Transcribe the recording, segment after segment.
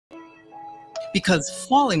Because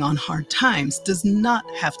falling on hard times does not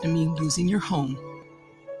have to mean losing your home.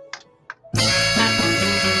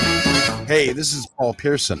 Hey, this is Paul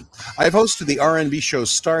Pearson. I've hosted the R&B show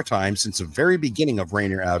Star Time since the very beginning of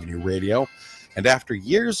Rainier Avenue Radio, and after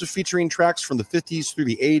years of featuring tracks from the 50s through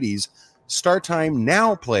the 80s, Star Time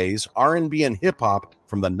now plays R&B and hip-hop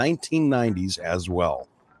from the 1990s as well.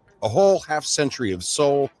 A whole half-century of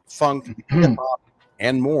soul, funk, hip-hop,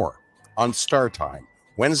 and more on Star Time,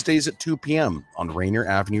 Wednesdays at 2 p.m. on Rainier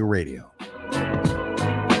Avenue Radio.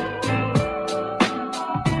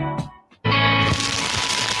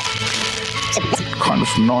 Kind of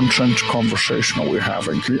nonsense conversation we're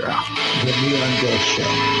having here. The Neon Ghost Show.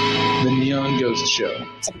 The Neon Ghost Show.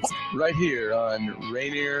 Right here on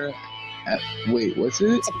Rainier what's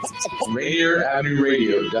it? Rainier Avenue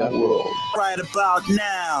Radio.world. Right about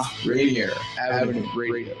now. Rainier Avenue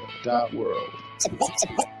Radio.world.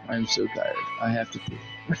 I'm so tired. I have to pee.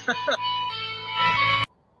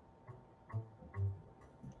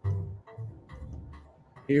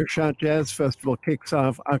 Earshot Jazz Festival kicks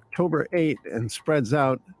off October 8th and spreads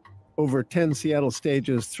out over 10 Seattle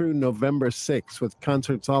stages through November 6th with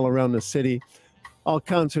concerts all around the city. All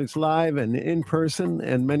concerts live and in person,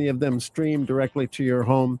 and many of them streamed directly to your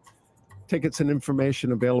home. Tickets and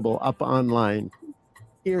information available up online.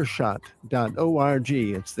 Earshot.org.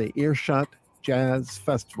 It's the Earshot Jazz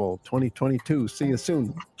Festival 2022. See you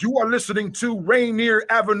soon. You are listening to Rainier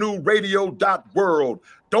Avenue Radio.world.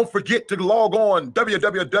 Don't forget to log on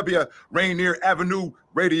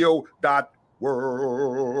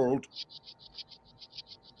www.rainieravenueradio.world.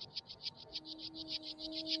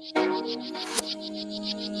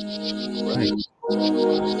 Right.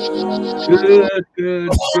 Good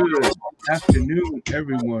afternoon,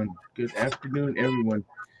 everyone. Good afternoon, everyone.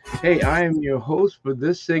 Hey, I am your host for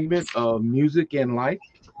this segment of Music and Life.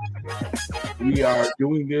 We are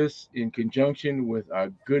doing this in conjunction with our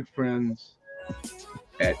good friends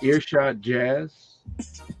at Earshot Jazz,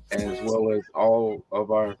 as well as all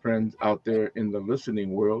of our friends out there in the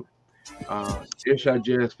listening world. Earshot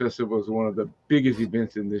Jazz Festival is one of the biggest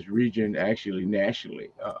events in this region, actually nationally,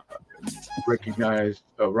 recognized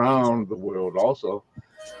around the world also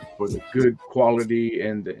for the good quality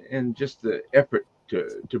and just the effort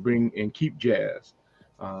to bring and keep jazz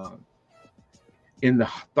in the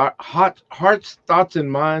hearts, thoughts, and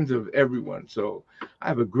minds of everyone. So I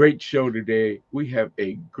have a great show today. We have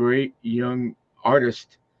a great young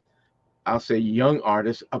artist, I'll say young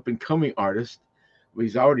artist, up-and-coming artist.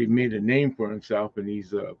 He's already made a name for himself, and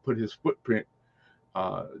he's put his footprint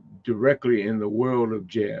directly in the world of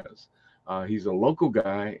jazz. He's a local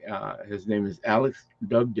guy. His name is Alex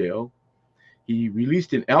Dugdale. He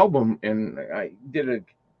released an album, and I did a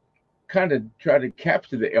kind of try to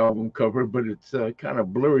capture the album cover, but it's kind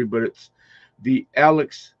of blurry, but it's the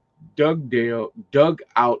Alex Dugdale Dug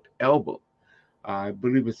Out album. I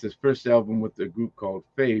believe it's his first album with a group called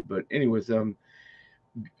Faye. But anyways,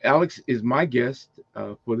 Alex is my guest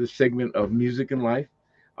for this segment of Music and Life,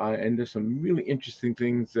 and there's some really interesting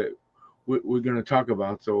things that we're going to talk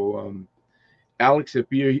about. So, Alex,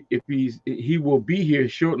 he will be here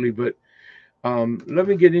shortly, but let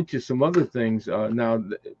me get into some other things. Now,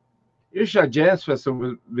 the Earshot Jazz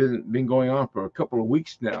Festival has been going on for a couple of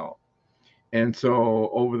weeks now, and so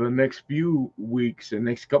over the next few weeks, the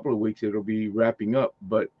next couple of weeks, it'll be wrapping up.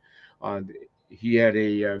 But he had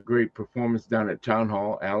a great performance down at Town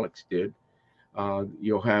Hall. Alex did.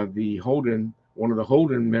 You'll have one of the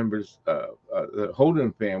Holden members, the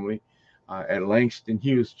Holden family, at Langston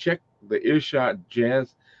Hughes. Check the Earshot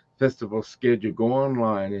Jazz Festival schedule. Go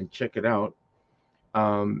online and check it out.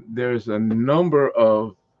 There's a number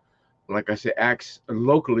of, like I said, acts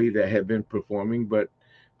locally that have been performing, but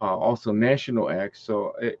also national acts.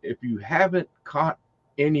 So if you haven't caught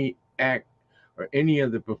any act or any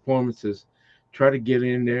of the performances, try to get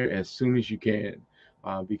in there as soon as you can,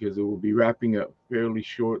 because it will be wrapping up fairly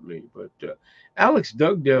shortly. But Alex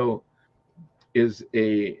Dugdale is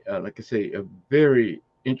like I say, a very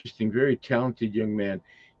interesting, very talented young man.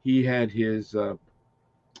 He had his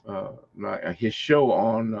show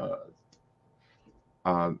on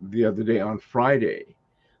the other day, on Friday,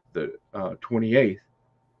 the 28th,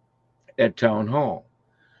 at Town Hall,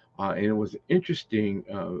 and it was an interesting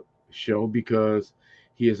show because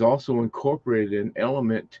he has also incorporated an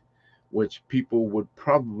element which people would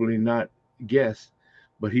probably not guess,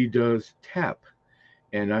 but he does tap.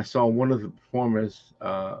 And I saw one of the performers,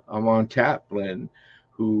 Amon Taplin,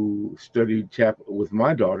 who studied tap with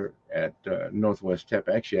my daughter at Northwest Tap.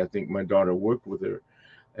 Actually, I think my daughter worked with her,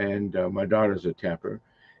 and my daughter's a tapper.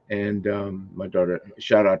 And my daughter,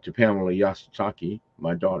 shout out to Pamela Yasutake,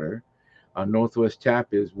 my daughter. Northwest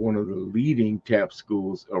Tap is one of the leading tap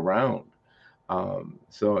schools around.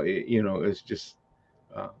 So it's just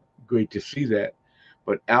great to see that.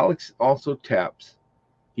 But Alex also taps.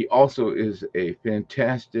 He also is a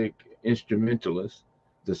fantastic instrumentalist,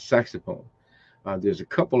 the saxophone. There's a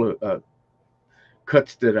couple of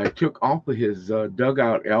cuts that I took off of his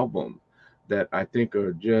Dugout album that I think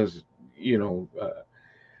are just,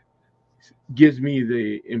 gives me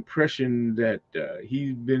the impression that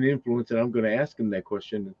he's been influenced, and I'm going to ask him that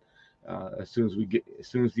question as soon as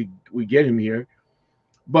we get him here.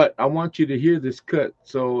 But I want you to hear this cut.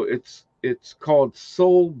 So it's called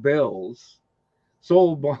Soul Balls.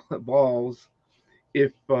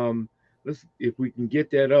 If we can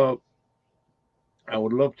get that up, I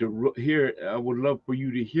would love to hear it. I would love for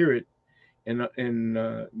you to hear it and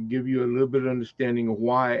give you a little bit of understanding of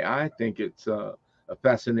why I think it's a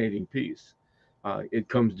fascinating piece. It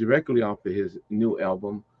comes directly off of his new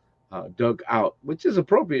album, Dug Out, which is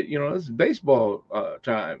appropriate. It's baseball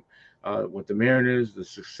time with the Mariners, the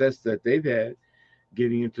success that they've had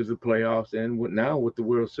getting into the playoffs, and now with the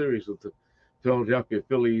World Series with the Philadelphia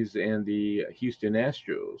Phillies and the Houston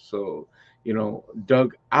Astros. So,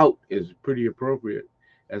 Dug Out is pretty appropriate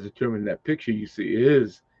as a term in that picture you see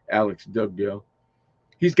is Alex Dugdale.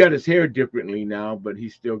 He's got his hair differently now, but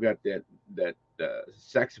he's still got that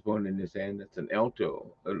saxophone in his hand. That's an alto,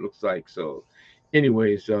 it looks like. So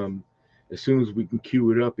anyways, as soon as we can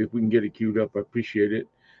cue it up, if we can get it queued up, I appreciate it.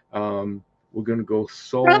 We're going to go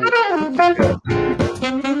soul.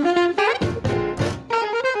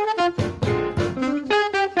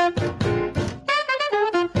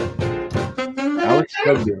 Alex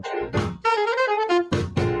Dugdale.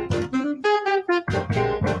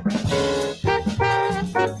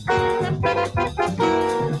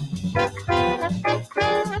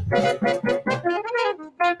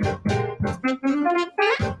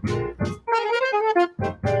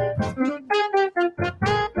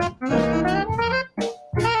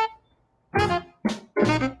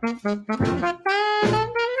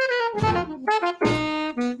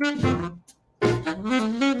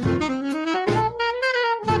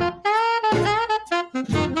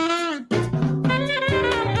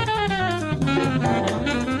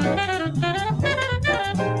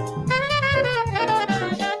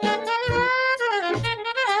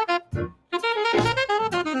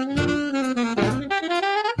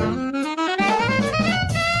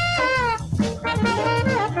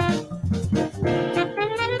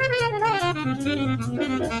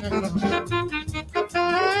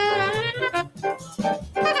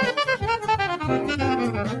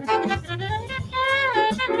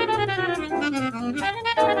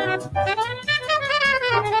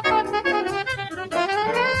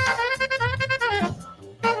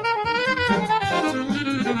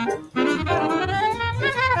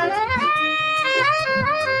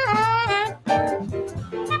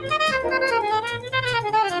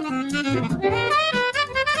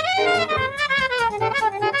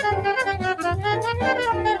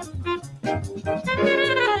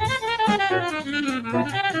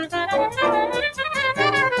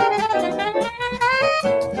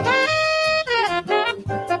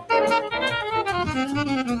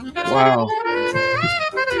 Wow.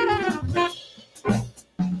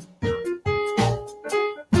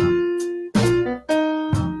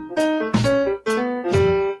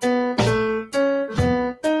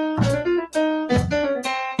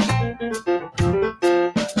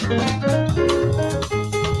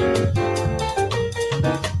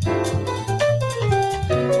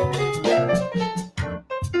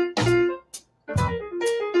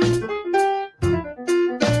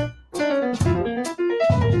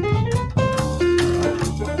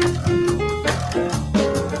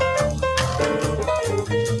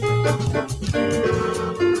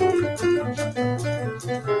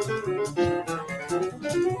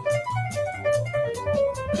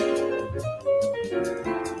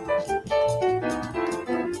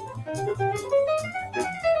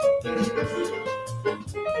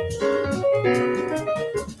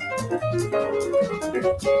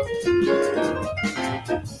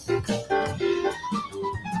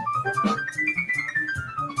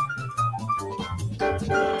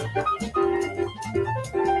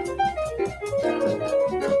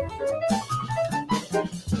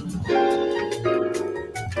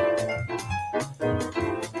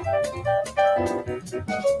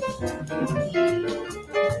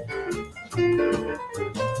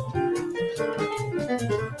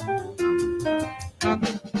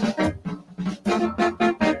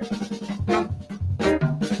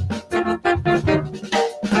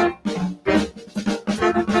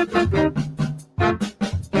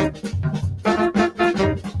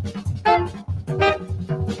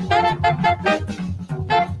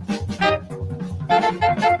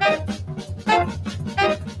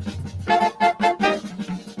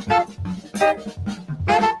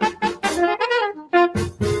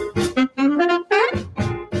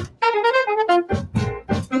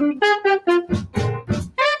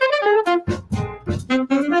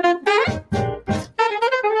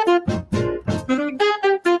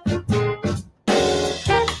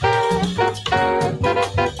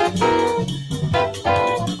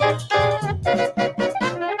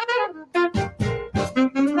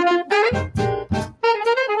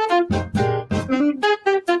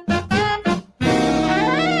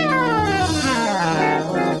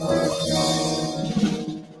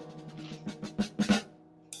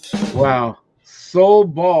 Wow. Soul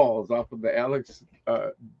Balls off of the Alex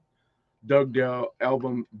Dugdale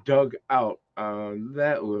album Dug Out.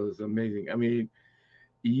 That was amazing. I mean,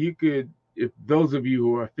 you could, if those of you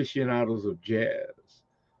who are aficionados of jazz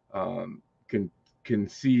um, can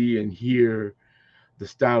see and hear the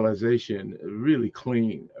stylization, really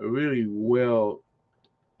clean, really well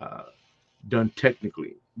done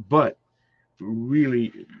technically, but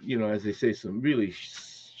really, as they say, some really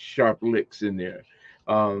sharp licks in there.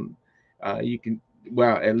 Um, you can,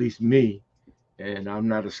 well, at least me, and I'm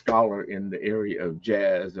not a scholar in the area of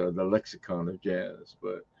jazz or the lexicon of jazz,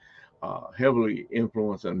 but heavily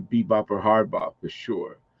influenced on bebop or hard bop for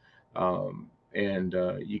sure. And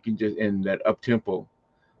you can just, in that up tempo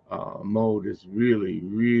mode is really,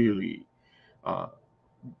 really uh,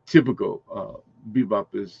 typical. Bebop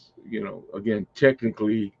is, again,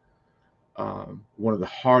 technically one of the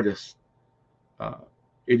hardest uh,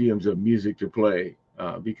 idioms of music to play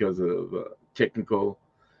because of technical,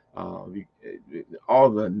 all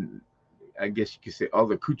the, I guess you could say, all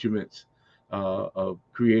the accoutrements of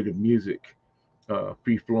creative music,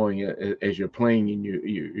 free flowing as you're playing, and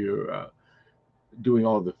you're doing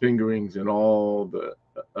all the fingerings and all the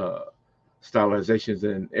stylizations,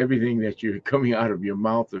 and everything that you're coming out of your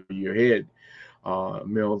mouth or your head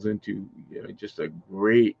melds into just a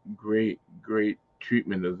great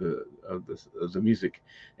treatment of the music.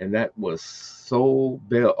 And that was Soul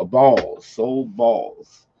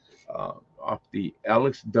Balls off the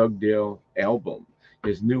Alex Dugdale album,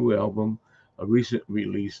 his new album, a recent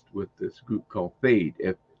release with this group called Fade,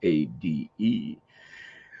 Fade.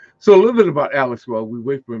 So a little bit about Alex while we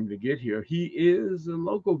wait for him to get here. He is a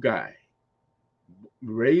local guy,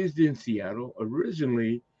 raised in Seattle,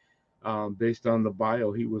 originally based on the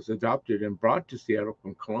bio. He was adopted and brought to Seattle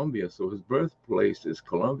from Colombia, so his birthplace is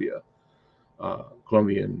Colombia,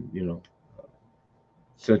 Colombian,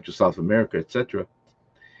 Central South America, etc.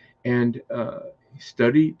 And he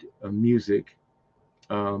studied music,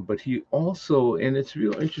 but he also, and it's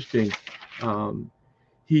real interesting,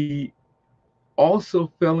 he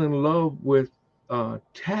also fell in love with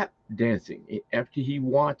tap dancing after he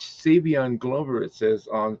watched Savion Glover, it says,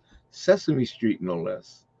 on Sesame Street, no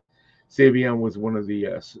less. Savion was one of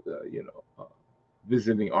the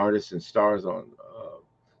visiting artists and stars on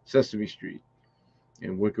Sesame Street,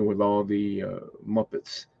 and working with all the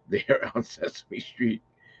Muppets there on Sesame Street.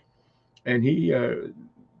 And he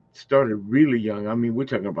started really young. I mean, we're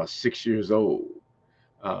talking about 6 years old,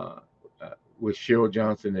 with Cheryl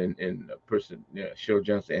Johnson and a person, Cheryl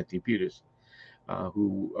Johnson, Anthony Peters,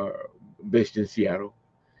 who are based in Seattle.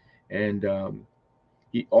 And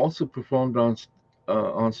he also performed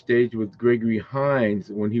on stage with Gregory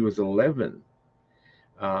Hines when he was 11.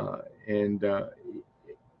 And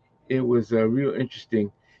it was real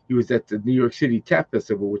interesting. He was at the New York City Tap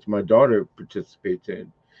Festival, which my daughter participates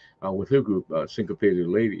in with her group, Syncopated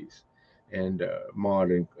Ladies, and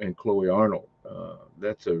Maud and Chloe Arnold.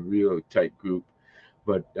 That's a real tight group.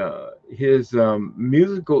 But his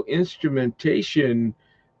musical instrumentation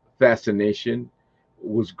fascination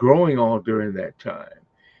was growing all during that time.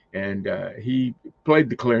 And he played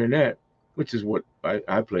the clarinet, which is what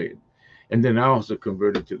I played. And then I also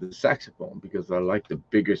converted to the saxophone because I like the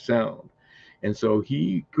bigger sound. And so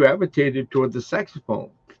he gravitated toward the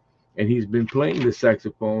saxophone. And he's been playing the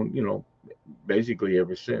saxophone, basically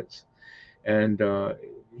ever since. And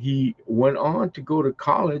he went on to go to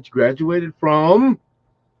college, graduated from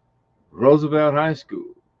Roosevelt High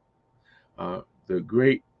School. The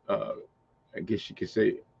great, I guess you could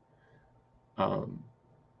say,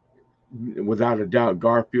 without a doubt,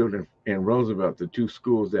 Garfield and Roosevelt, the two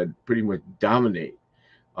schools that pretty much dominate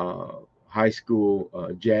high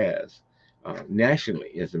school jazz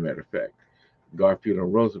nationally, as a matter of fact. Garfield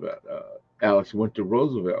and Roosevelt. Alex went to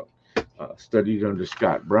Roosevelt, studied under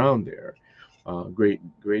Scott Brown there, great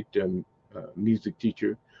music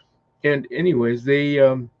teacher. And anyways, they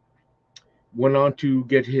went on to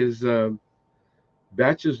get his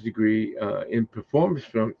bachelor's degree in performance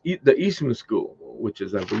from the Eastman School, which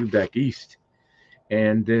is, I believe, back east.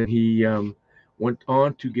 And then he went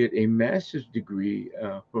on to get a master's degree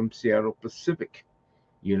from Seattle Pacific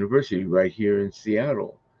University right here in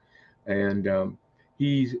Seattle. And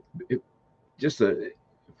he's just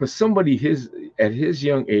for somebody at his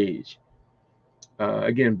young age,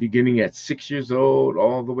 again, beginning at 6 years old,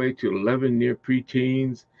 all the way to 11, near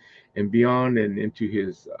preteens and beyond, and into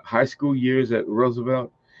his high school years at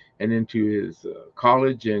Roosevelt, and into his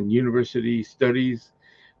college and university studies.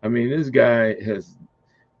 I mean, this guy has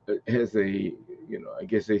a, I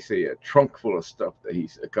guess they say, a trunk full of stuff that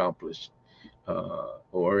he's accomplished,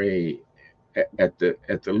 or at the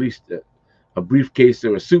least a briefcase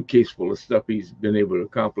or a suitcase full of stuff he's been able to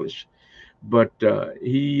accomplish. But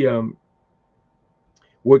he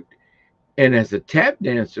worked, and as a tap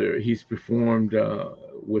dancer, he's performed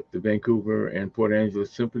with the Vancouver and Port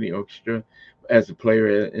Angeles Symphony Orchestra as a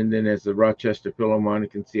player, and then as the Rochester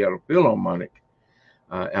Philharmonic and Seattle Philharmonic.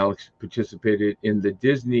 Alex participated in the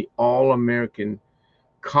Disney All-American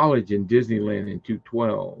College in Disneyland in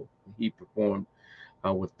 2012. He performed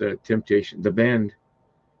with the Temptations, the band,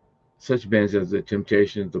 such bands as the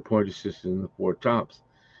Temptations, the Pointer Sisters, and the Four Tops,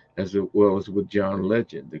 as well as with John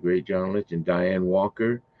Legend, the great John Legend, Diane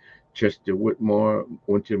Walker, Chester Whitmore,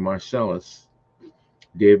 Wynton Marsalis,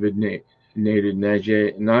 David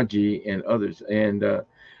Naji, and others. And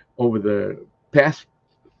over the past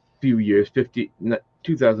few years,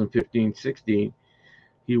 2015-16,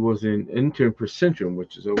 he was an intern for Centrum,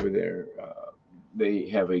 which is over there. They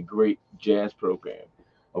have a great jazz program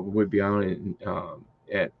over Whidbey Island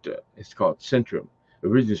it's called Centrum,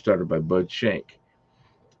 originally started by Bud Shank.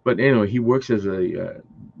 But anyway, he works as a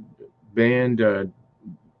band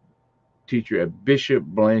teacher at Bishop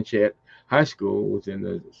Blanchett High School within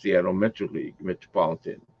the Seattle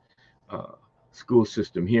Metropolitan school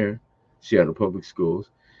system here, Seattle Public Schools.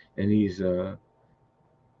 And he's,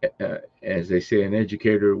 as they say, an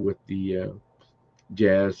educator with the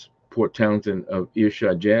Jazz Port Townsend of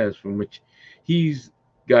Earshot Jazz, from which he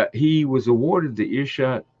was awarded the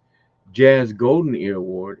Earshot Jazz Golden Ear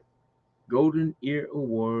Award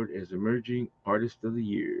as Emerging Artist of the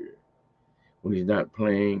Year. When he's not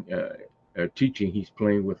playing or teaching, he's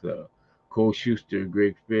playing with Cole Schuster,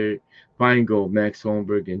 Greg Feingold, Max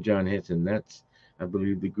Holmberg, and John Henson. That's, I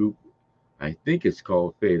believe, the group. I think it's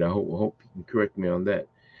called Fade. I hope you can correct me on that.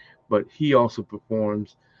 But he also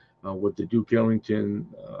performs with the Duke Ellington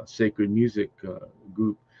Sacred Music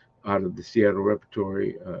group out of the Seattle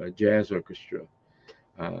Repertory Jazz Orchestra.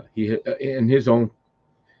 He and his own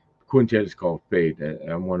quintet is called Fade.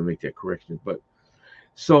 I want to make that correction. But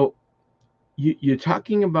so you're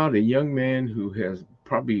talking about a young man who has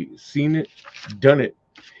probably seen it, done it,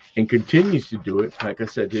 and continues to do it. Like I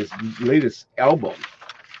said, his latest album,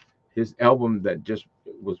 that just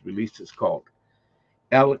was released, is called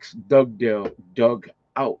Alex Dugdale Dug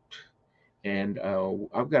Out. And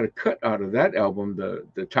I've got a cut out of that album.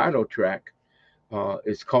 The title track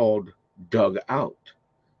is called Dug Out.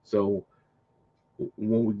 So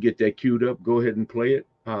when we get that queued up, go ahead and play it.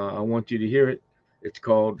 I want you to hear it. It's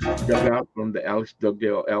called Dug Out from the Alex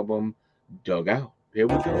Dugdale album, Dug Out. Here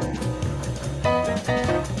we go.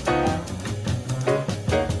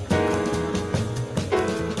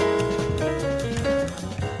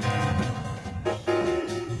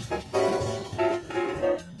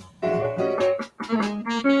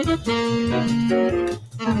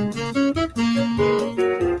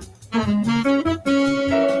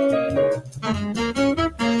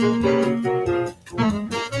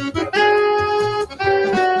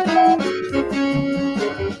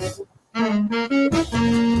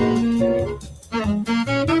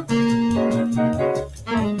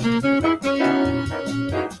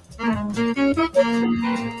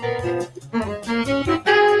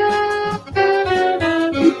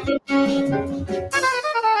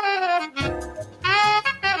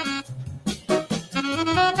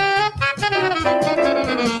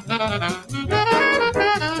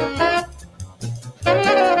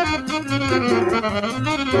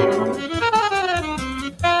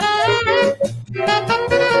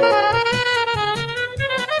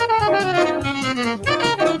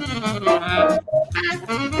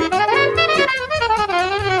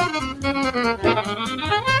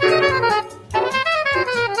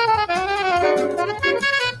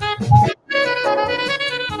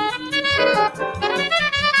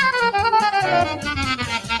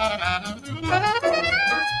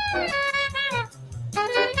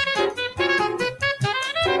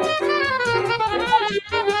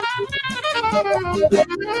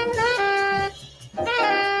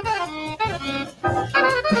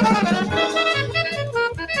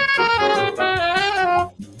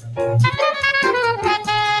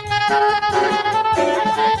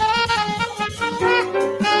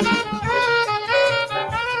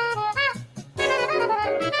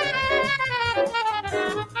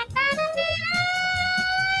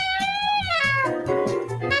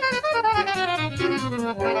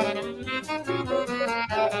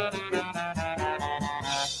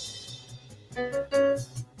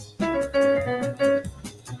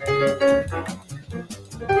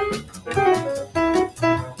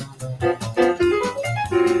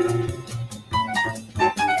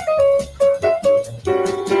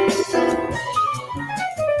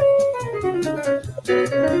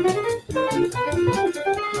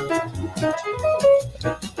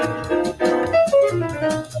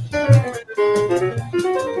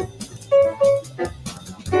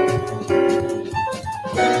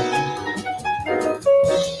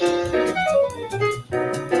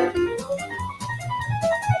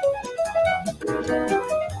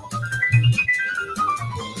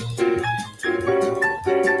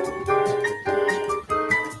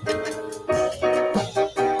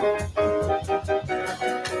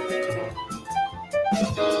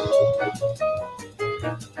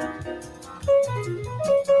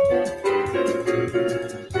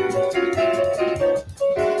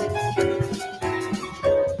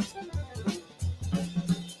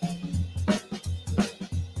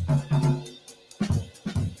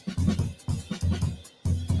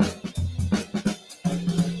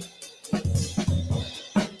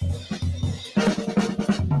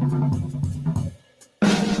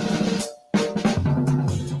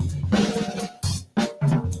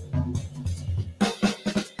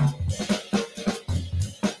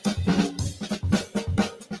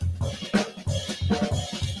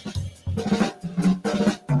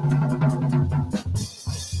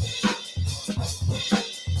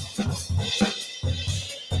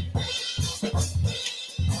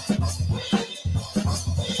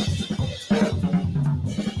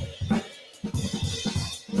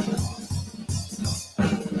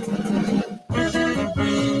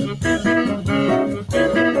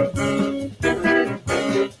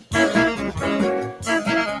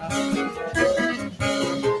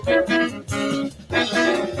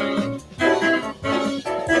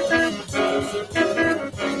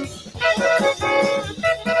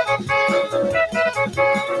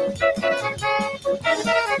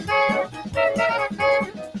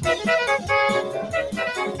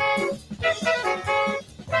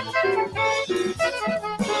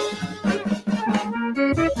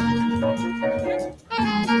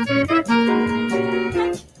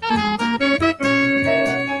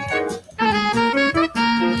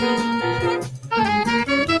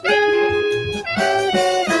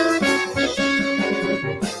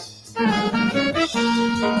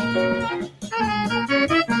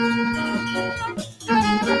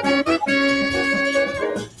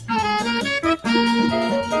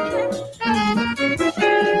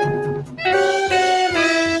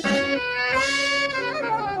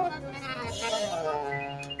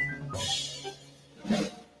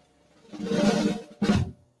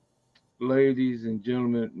 Ladies and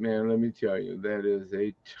gentlemen, man, let me tell you, that is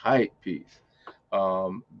a tight piece.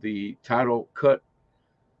 The title cut,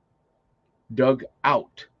 Dug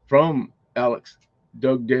Out, from Alex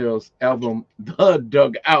Dugdale's album, The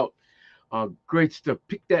Dug Out. Great stuff.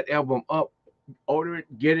 Pick that album up, order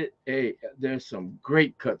it, get it. Hey, there's some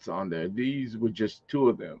great cuts on there. These were just two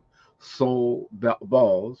of them, Soul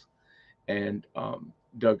Balls and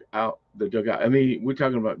Dug Out, The Dug Out. I mean, we're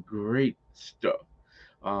talking about great stuff.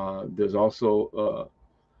 There's also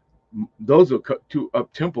those are two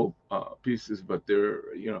up-tempo pieces, but there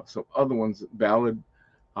are some other ones, ballad,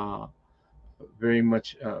 very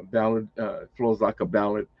much ballad, flows like a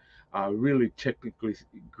ballad, really technically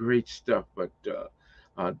great stuff. But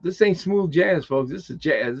this ain't smooth jazz, folks. This is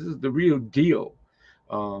jazz. This is the real deal.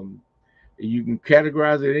 You can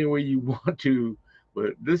categorize it any way you want to,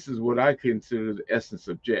 but this is what I consider the essence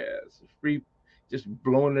of jazz. Free, just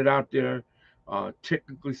blowing it out there.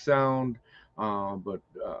 Technically sound, but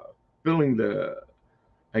filling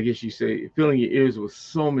filling your ears with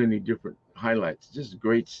so many different highlights. Just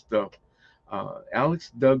great stuff.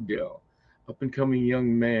 Alex Dugdale, up and coming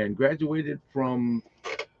young man, graduated from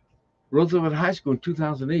Roosevelt High School in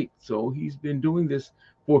 2008. So he's been doing this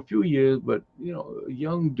for a few years, but a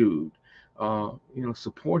young dude.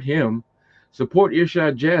 Support him. Support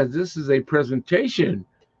Earshot Jazz. This is a presentation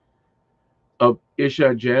of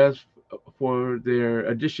Earshot Jazz for their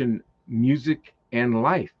edition Music and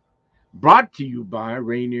Life, brought to you by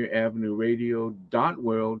Rainier Avenue Radio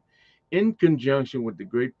 .world, in conjunction with the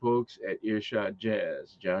great folks at Earshot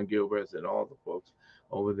Jazz, John Gilbert and all the folks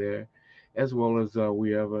over there, as well as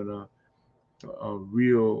we have a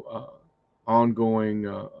real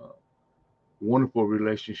ongoing wonderful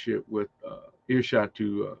relationship with Earshot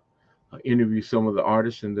to interview some of the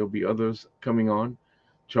artists, and there'll be others coming on.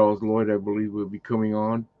 Charles Lloyd, I believe, will be coming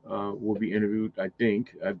on. Will be interviewed, I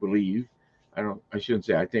believe. I shouldn't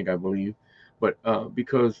say I think, I believe. But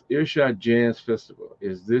because Earshot Jazz Festival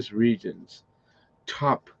is this region's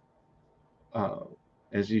top,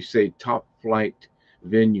 as you say, top flight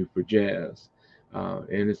venue for jazz.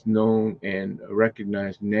 And it's known and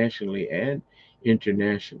recognized nationally and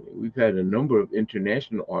internationally. We've had a number of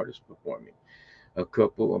international artists performing.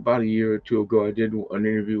 About a year or two ago, I did an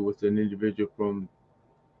interview with an individual from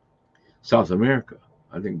South America.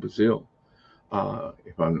 I think Brazil,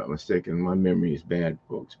 if I'm not mistaken. My memory is bad,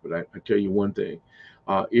 folks. But I tell you one thing,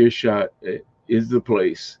 Earshot is the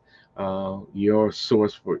place, your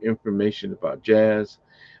source for information about jazz.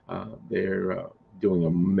 They're doing a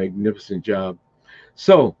magnificent job.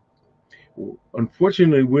 So,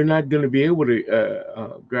 unfortunately, we're not going to be able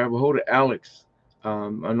to grab a hold of Alex. I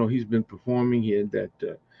know he's been performing. He had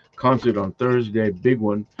that concert on Thursday, big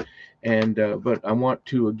one. And but I want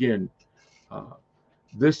to again.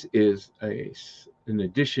 This is an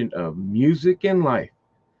edition of Music and Life,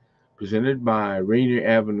 presented by Rainier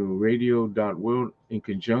Avenue Radio World in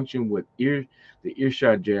conjunction with the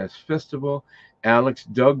Earshot Jazz Festival. Alex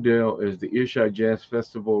Dugdale is the Earshot Jazz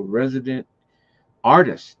Festival resident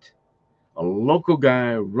artist, a local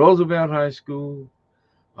guy, Roosevelt High School,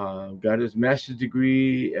 got his master's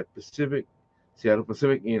degree at Seattle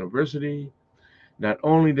Pacific University. Not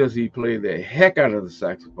only does he play the heck out of the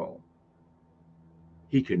saxophone,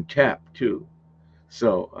 he can tap too.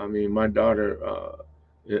 So, I mean, my daughter,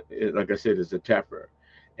 like I said, is a tapper.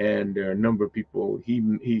 And there are a number of people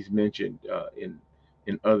he's mentioned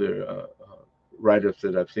in other write-ups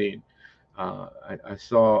that I've seen. I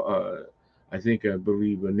saw, I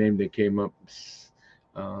believe a name that came up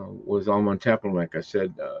was Alman Taplin, like I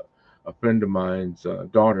said, a friend of mine's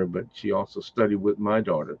daughter, but she also studied with my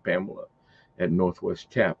daughter, Pamela, at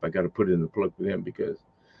Northwest Tap. I got to put in the plug for them because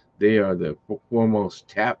they are the foremost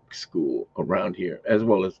tap school around here, as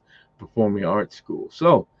well as performing arts school.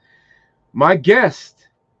 So, my guest,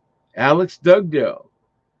 Alex Dugdale,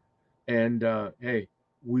 and hey,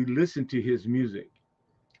 we listened to his music,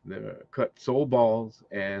 the cut Soul Balls,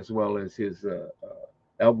 as well as his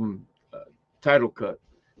album title cut,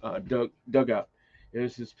 Dugout.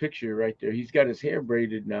 There's his picture right there. He's got his hair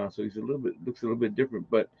braided now, so looks a little bit different,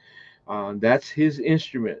 but that's his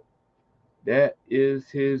instrument. That is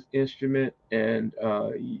his instrument, and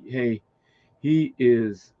hey, he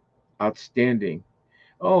is outstanding.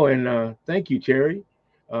 Oh, and thank you, Terry.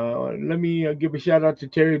 Let me give a shout out to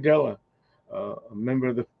Terry Della, a member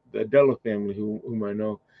of the Della family whom I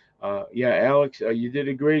know. Yeah, Alex, you did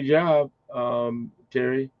a great job,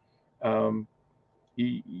 Terry.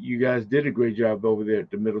 You guys did a great job over there at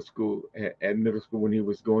the middle school, at middle school when he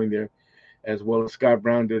was going there, as well as Scott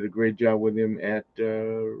Brown did a great job with him at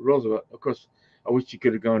Roosevelt. Of course, I wish he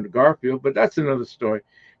could have gone to Garfield, but that's another story.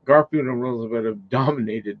 Garfield and Roosevelt have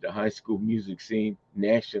dominated the high school music scene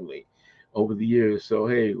nationally over the years. So,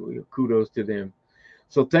 hey, kudos to them.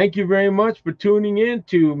 So thank you very much for tuning in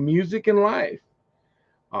to Music and Life,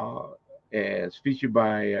 as featured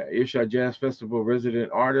by Earshot Jazz Festival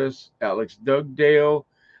resident artist Alex Dugdale.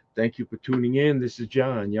 Thank you for tuning in. This is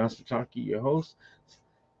John Yasutake, your host.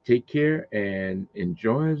 Take care and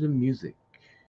enjoy the music.